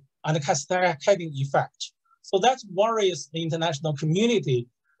way and the cascading effect. So that worries the international community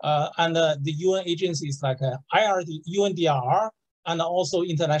and the UN agencies like UNDRR and also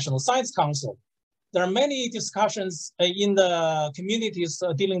International Science Council. There are many discussions in the communities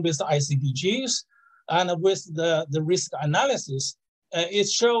dealing with ICDGs and with the risk analysis. It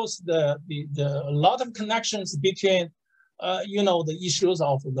shows a lot of connections between the issues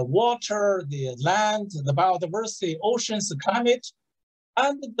of the water, the land, the biodiversity, oceans, the climate,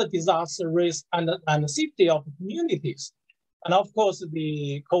 and the disaster risk and the safety of communities. And of course,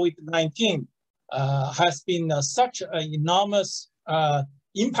 the COVID-19 has been such an enormous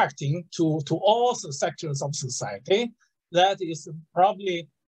impacting to all the sectors of society. That is probably,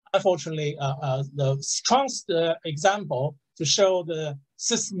 unfortunately, the strongest example to show the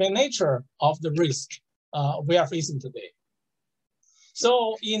systemic nature of the risk we are facing today.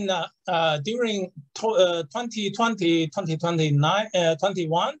 So during 2020,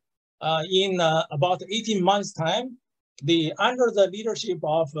 2021, in about 18 months' time, under the leadership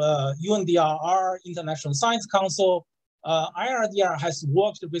of UNDRR, International Science Council, IRDR has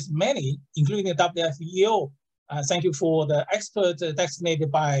worked with many, including WFEO. Thank you for the expert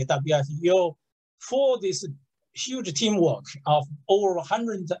designated by WFEO for this huge teamwork of over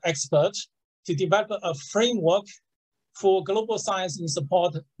 100 experts to develop a framework for global science in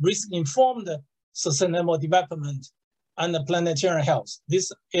support risk-informed sustainable development and planetary health.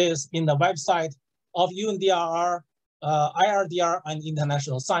 This is in the website of UNDRR, IRDR, and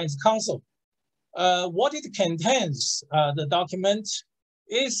International Science Council. What it contains, the document,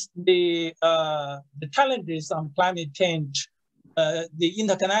 is the challenges on climate change, the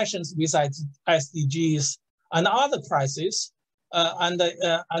interconnections with SDGs and other crises, and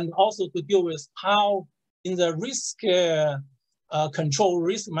also to deal with how in the risk control,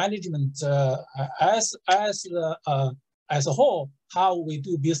 risk management as a whole, how we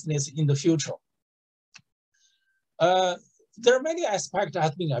do business in the future. There are many aspects that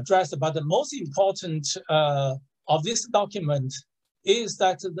have been addressed, but the most important of this document is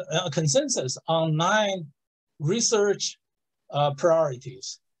that a consensus on 9 research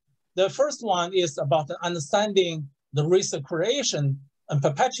priorities. The first one is about understanding the risk creation and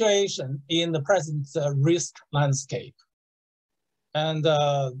perpetuation in the present risk landscape. And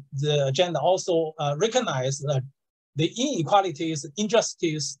the agenda also recognizes that the inequalities,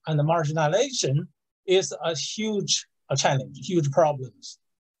 injustice, and the marginalization is a huge challenge, huge problems.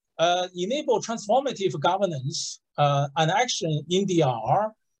 Enable transformative governance and action in DRR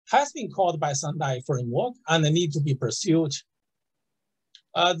has been called by Sendai framework and need to be pursued.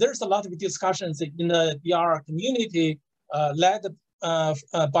 There's a lot of discussions in the DRR community led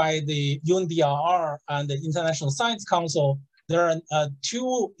by the UNDRR and the International Science Council. There are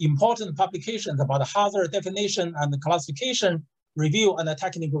 2 important publications about hazard definition and classification review and a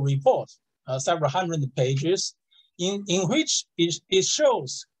technical report, several hundred pages, in which it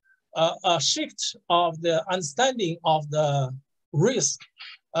shows a shift of the understanding of the risk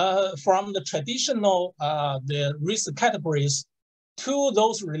from the traditional the risk categories to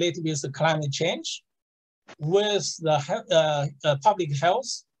those related with the climate change, with the public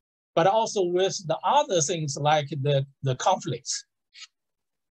health, but also with the other things like the conflicts.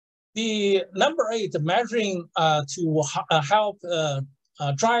 The number 8, measuring to help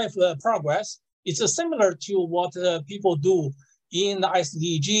drive progress, it's similar to what people do in the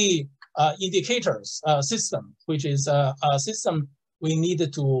SDG indicators system, which is a system we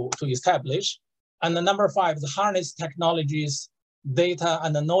needed to establish. And the number 5, the harness technologies, data,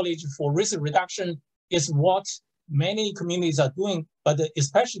 and the knowledge for risk reduction is what many communities are doing, but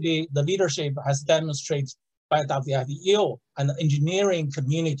especially the leadership has demonstrated by WFEO and the engineering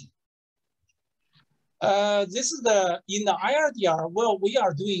community. This is in the IRDR, well, we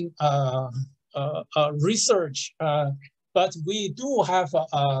are doing research, but we do have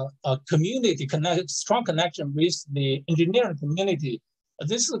a community strong connection with the engineering community.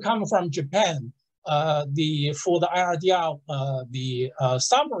 This is coming from Japan. For the IRDR, the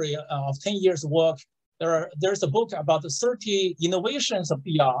summary of 10 years work, there's a book about the 30 innovations of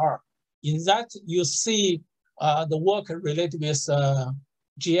DRR. In that, you see the work related with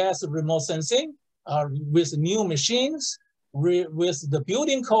GS remote sensing, with new machines, with the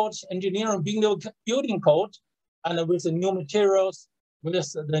building code, engineering building code, and with the new materials, with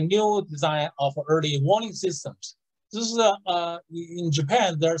the new design of early warning systems. This is in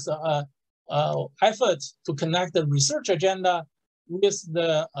Japan, there's a effort to connect the research agenda with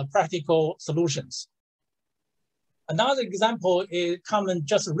the practical solutions. Another example is coming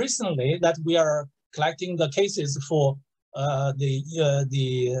just recently that we are collecting the cases for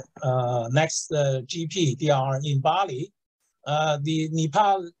the next GP DR in Bali. The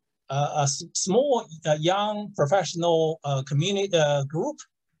Nepal, a small young professional community group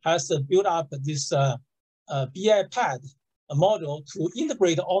has built up this BI pad model to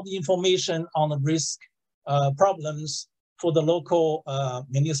integrate all the information on the risk problems for the local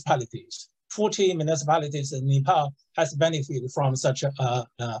municipalities. 40 municipalities in Nepal has benefited from such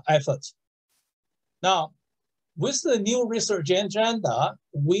effort. Now, with the new research agenda,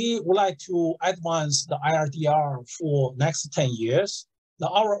 we would like to advance the IRDR for next 10 years.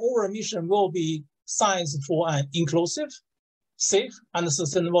 Our overall mission will be science for an inclusive, safe, and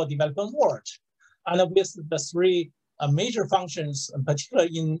sustainable development world. And with the three major functions,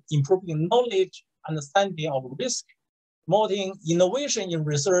 particularly in improving knowledge, understanding of risk, promoting innovation in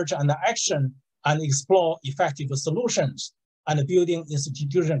research and action, and explore effective solutions, and building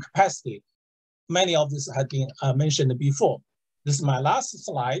institutional capacity. Many of this have been mentioned before. This is my last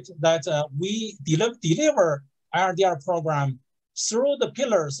slide, that we deliver IRDR program through the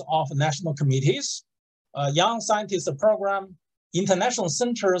pillars of national committees, Young Scientists Program, International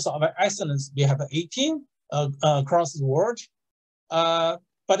Centers of Excellence. We have 18 across the world,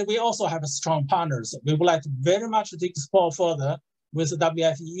 but we also have strong partners. We would like to very much to explore further with the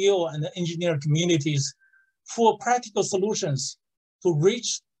WFEO and the engineer communities for practical solutions to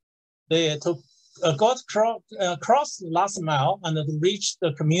reach cross the last mile and to reach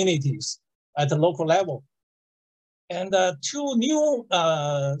the communities at the local level. And two new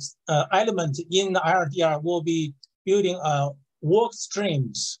elements in the IRDR will be building work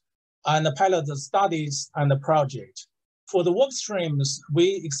streams and pilot studies and the project. For the work streams,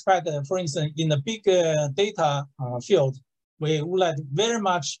 we expect, for instance, in the big data field, we would like very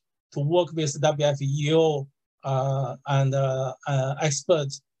much to work with WFEO and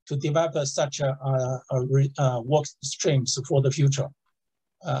experts to develop such work streams for the future.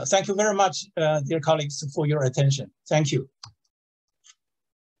 Thank you very much, dear colleagues, for your attention. Thank you.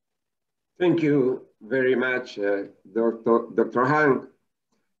 Thank you very much, Dr. Hang.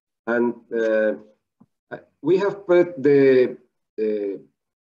 And we have put the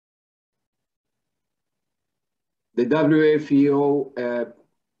WFEO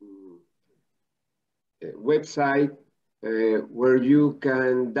website where you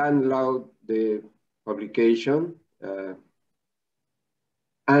can download the publication.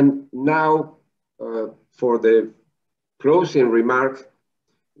 And now for the closing remarks,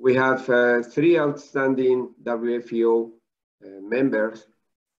 we have three outstanding WFEO members.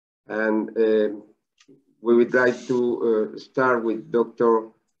 And we would like to start with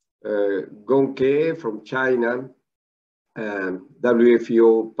Dr. Gong from China,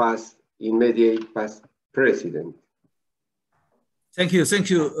 WFEO immediate past president. Thank you,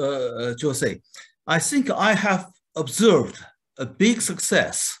 Jose. I think I have observed a big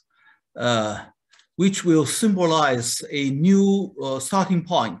success, which will symbolize a new starting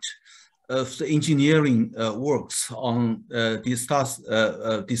point of the engineering works on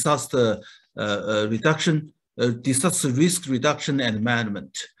disaster reduction, disaster risk reduction and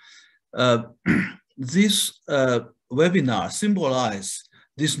management. This webinar symbolizes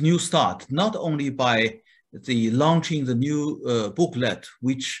this new start, not only by the launching the new booklet,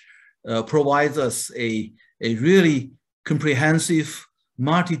 which provides us a really comprehensive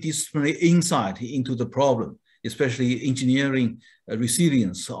multidisciplinary insight into the problem, especially engineering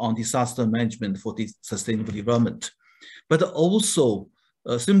resilience on disaster management for sustainable development, but also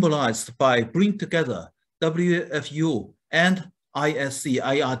symbolized by bringing together WFEO and ASCE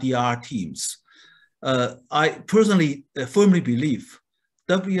IRDR teams. I personally firmly believe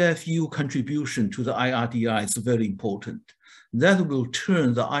WFEO contribution to the IRDR is very important. That will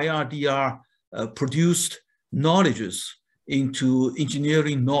turn the IRDR produced knowledges into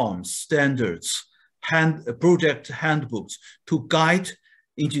engineering norms, standards, project handbooks to guide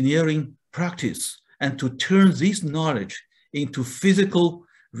engineering practice and to turn this knowledge into physical,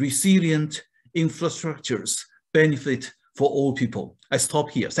 resilient infrastructures benefit for all people. I stop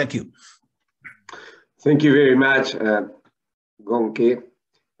here. Thank you. Thank you very much, Gongke.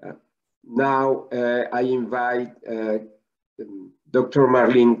 Now I invite Dr.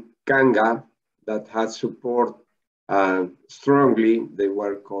 Marlene Kanga, that has supported strongly the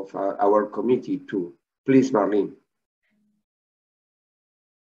work of our committee too. Please, Marlene.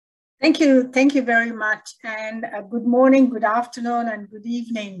 Thank you very much. And good morning, good afternoon, and good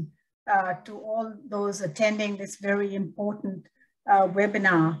evening to all those attending this very important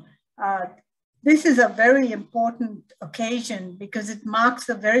webinar. This is a very important occasion because it marks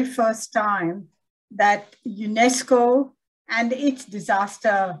the very first time that UNESCO and its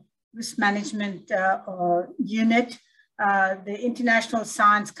disaster risk management unit, the International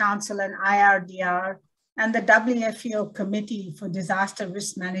Science Council and IRDR, and the WFEO Committee for Disaster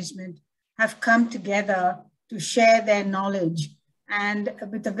Risk Management have come together to share their knowledge, and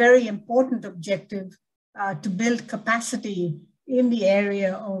with a very important objective to build capacity in the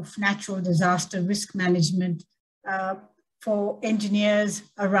area of natural disaster risk management for engineers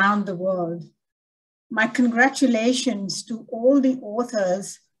around the world. My congratulations to all the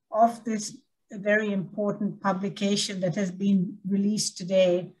authors of this very important publication that has been released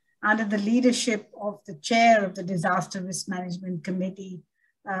today under the leadership of the chair of the Disaster Risk Management Committee,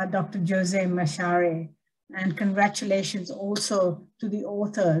 Dr. Jose Machare, and congratulations also to the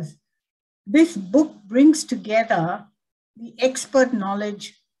authors. This book brings together the expert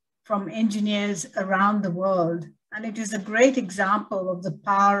knowledge from engineers around the world, and it is a great example of the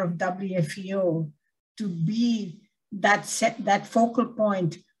power of WFEO to be that focal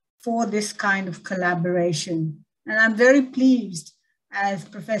point for this kind of collaboration. And I'm very pleased, as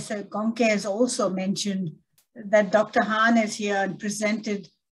Professor Gonke has also mentioned, that Dr. Hahn is here and presented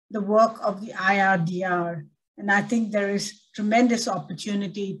the work of the IRDR. And I think there is tremendous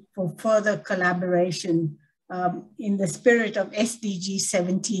opportunity for further collaboration in the spirit of SDG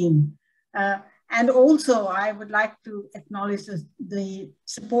 17. And also, I would like to acknowledge the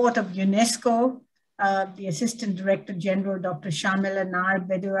support of UNESCO, the Assistant Director General, Dr. Shamila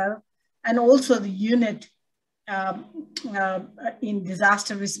Nair-Bedouelle, and also the unit in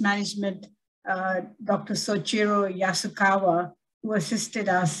disaster risk management, Dr. Soichiro Yasukawa, who assisted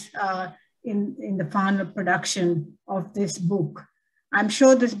us in the final production of this book. I'm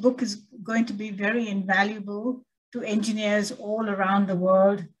sure this book is going to be very invaluable to engineers all around the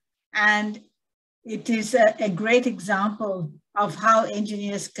world, and it is a great example of how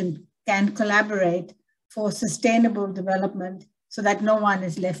engineers can collaborate for sustainable development so that no one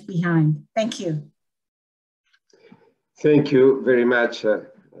is left behind. Thank you. Thank you very much.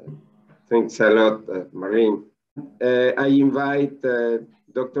 Thanks a lot, Maureen. I invite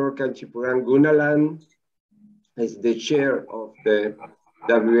Dr. Kanchipuran Gunalan as the chair of the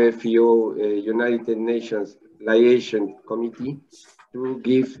WFEO United Nations Liaison Committee to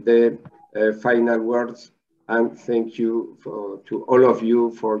give the final words, and thank you to all of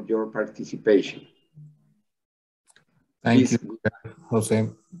you for your participation. Thank you, Jose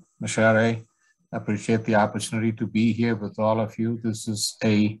Machare. I appreciate the opportunity to be here with all of you. This is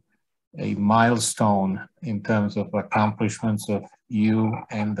a milestone in terms of accomplishments of you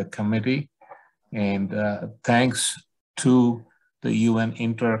and the committee. And thanks to the UN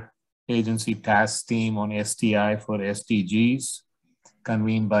Interagency Task Team on STI for SDGs,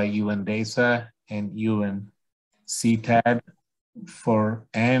 convened by UNDESA and UN CTAD,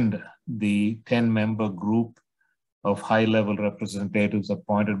 and the 10-member group of high-level representatives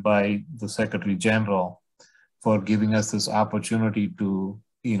appointed by the Secretary General for giving us this opportunity to,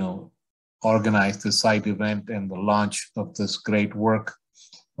 organize the site event and the launch of this great work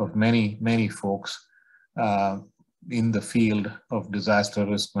of many, many folks in the field of disaster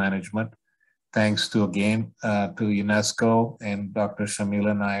risk management. Thanks to, again, to UNESCO and Dr.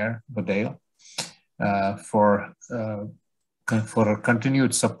 Shamila Nair-Bedouelle for her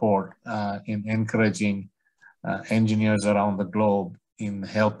continued support in encouraging engineers around the globe in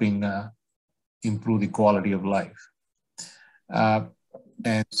helping improve the quality of life.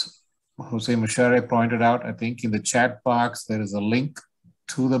 And Jose Machare pointed out, I think in the chat box, there is a link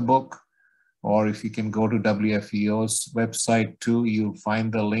to the book, or if you can go to WFEO's website too, you'll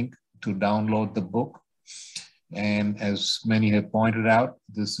find the link to download the book. And as many have pointed out,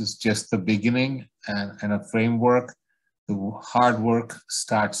 this is just the beginning and a framework. The hard work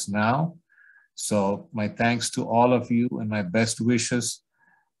starts now. So my thanks to all of you and my best wishes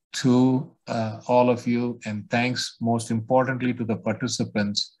to all of you. And thanks most importantly to the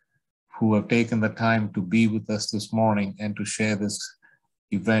participants who have taken the time to be with us this morning and to share this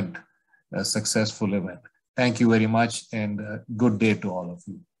event, a successful event. Thank you very much, and good day to all of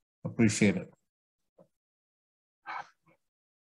you. Appreciate it.